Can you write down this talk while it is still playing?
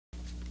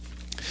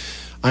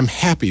I'm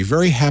happy,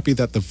 very happy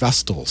that the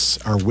Vestals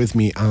are with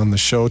me on the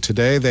show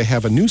today. They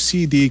have a new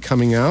CD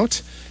coming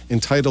out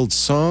entitled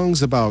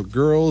Songs About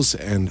Girls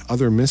and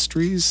Other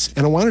Mysteries.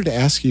 And I wanted to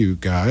ask you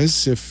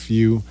guys if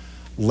you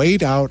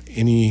laid out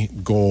any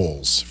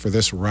goals for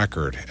this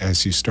record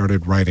as you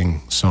started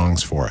writing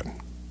songs for it.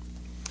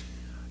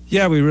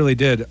 Yeah, we really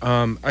did.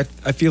 I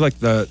feel like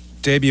the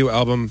debut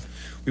album,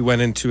 we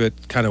went into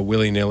it kind of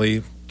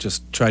willy-nilly,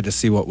 just tried to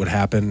see what would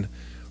happen,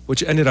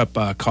 which ended up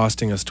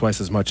costing us twice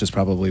as much as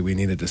probably we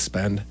needed to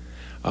spend.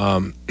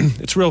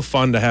 It's real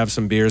fun to have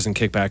some beers and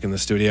kick back in the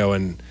studio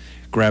and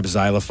grab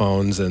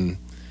xylophones and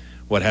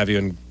what have you,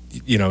 and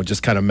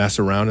just kind of mess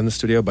around in the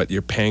studio, but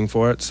you're paying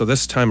for it. So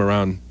this time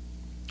around,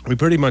 we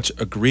pretty much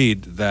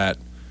agreed that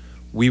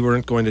we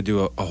weren't going to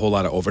do a whole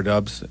lot of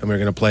overdubs, and we were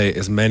going to play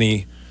as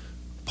many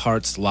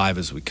parts live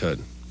as we could.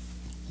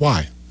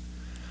 Why?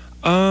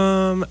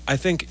 I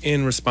think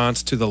in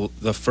response to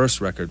the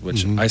first record,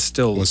 which I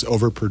still... Was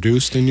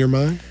overproduced in your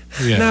mind?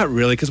 Yeah. Not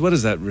really, because what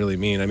does that really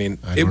mean? I mean,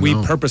 we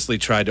purposely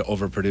tried to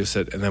overproduce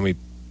it, and then we,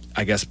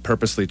 I guess,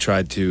 purposely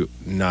tried to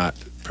not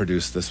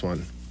produce this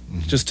one.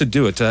 Just to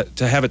do it,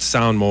 to have it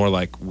sound more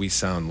like we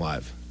sound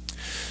live.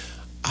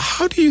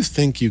 How do you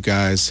think you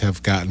guys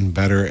have gotten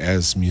better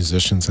as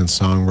musicians and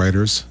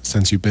songwriters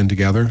since you've been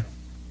together?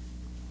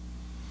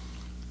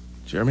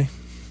 Jeremy?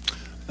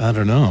 I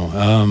don't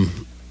know.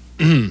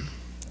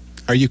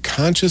 Are you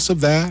conscious of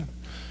that?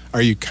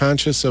 Are you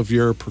conscious of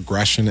your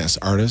progression as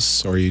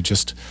artists, or you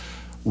just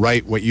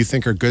write what you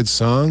think are good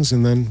songs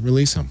and then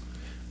release them?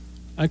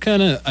 I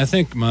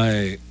think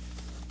my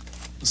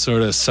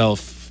sort of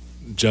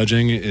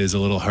self-judging is a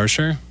little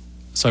harsher,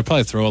 so I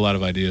probably throw a lot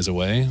of ideas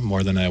away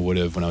more than I would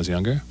have when I was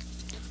younger.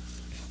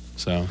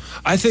 So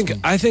I think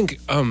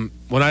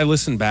when I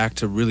listen back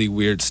to really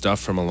weird stuff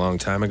from a long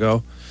time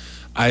ago,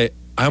 I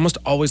almost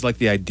always like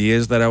the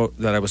ideas that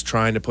I was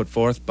trying to put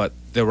forth, but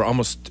there were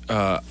almost,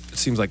 it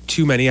seems like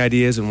too many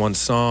ideas in one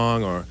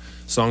song, or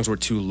songs were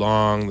too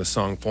long, the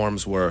song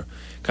forms were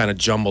kind of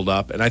jumbled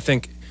up. And I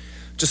think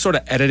just sort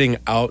of editing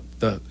out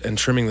and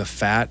trimming the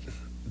fat,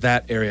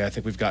 that area, I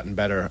think we've gotten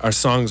better. Our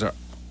songs are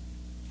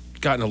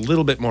gotten a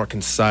little bit more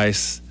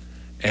concise,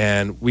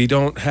 and we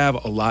don't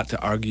have a lot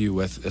to argue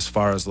with as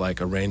far as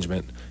like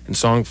arrangement and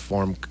song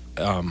form.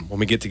 When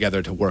we get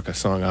together to work a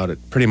song out,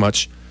 it pretty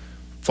much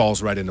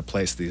falls right into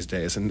place these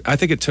days. And I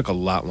think it took a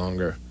lot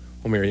longer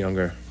when we were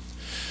younger.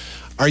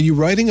 Are you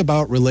writing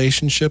about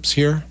relationships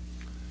here?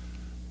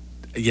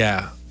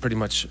 Yeah, pretty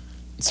much.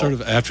 Sort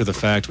of after the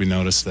fact, we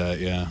noticed that,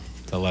 yeah,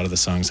 a lot of the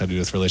songs had to do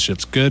with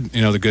relationships. Good,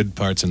 the good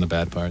parts and the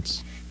bad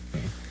parts.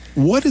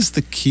 What is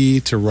the key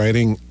to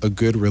writing a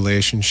good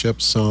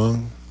relationship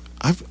song?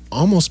 I've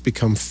almost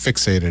become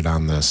fixated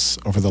on this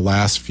over the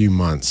last few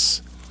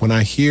months. When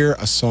I hear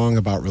a song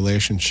about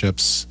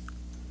relationships,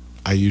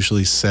 I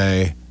usually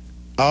say,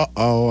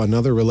 uh-oh,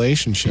 another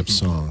relationship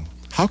song.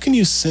 How can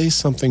you say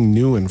something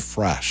new and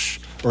fresh?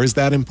 Or is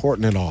that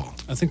important at all?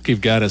 I think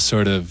you've got to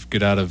sort of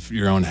get out of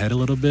your own head a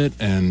little bit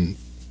and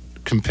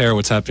compare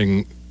what's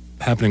happening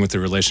with the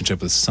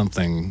relationship with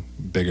something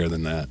bigger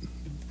than that.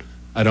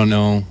 I don't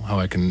know how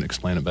I can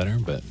explain it better,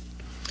 but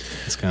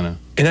it's kind of...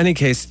 In any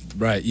case,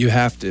 right, you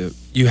have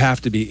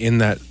to be in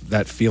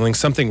that feeling.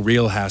 Something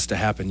real has to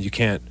happen. You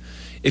can't...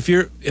 If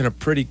you're in a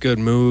pretty good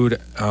mood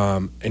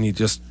and you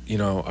just,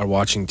 are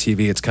watching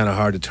TV, it's kind of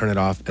hard to turn it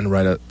off and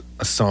write a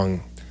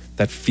song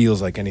that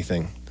feels like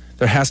anything.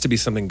 There has to be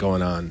something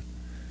going on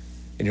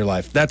in your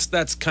life.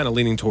 That's kind of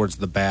leaning towards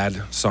the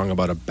bad song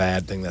about a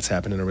bad thing that's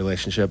happened in a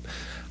relationship.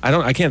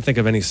 I can't think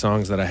of any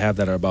songs that I have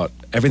that are about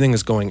everything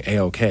is going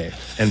A-okay.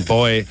 And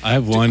boy, I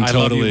have one I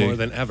totally love you more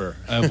than ever.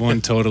 I have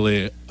one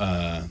totally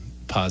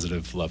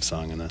positive love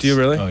song in this. Do you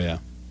really? Oh yeah.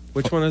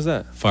 Which one is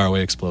that?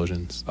 Faraway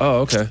Explosions. Oh,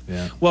 okay.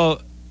 Yeah.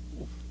 Well,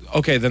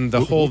 okay, then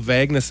the whole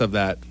vagueness of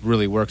that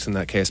really works in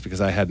that case,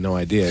 because I had no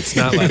idea. It's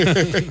not like,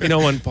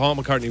 when Paul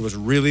McCartney was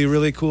really,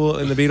 really cool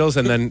in the Beatles,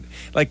 and then,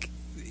 like,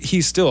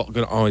 he's still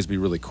going to always be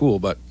really cool,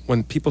 but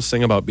when people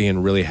sing about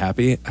being really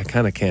happy, I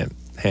kind of can't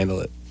handle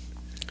it.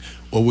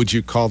 Well, would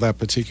you call that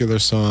particular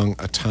song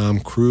a Tom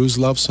Cruise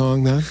love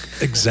song then?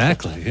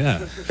 Exactly, yeah.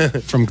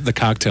 From the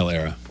Cocktail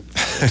era.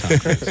 Tom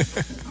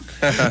Cruise.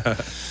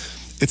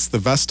 It's the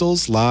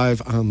Vestals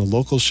live on the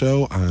local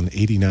show on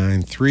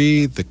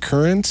 89.3 The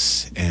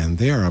Current, and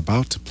they are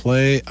about to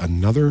play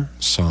another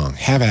song.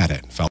 Have at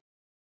it, fellas.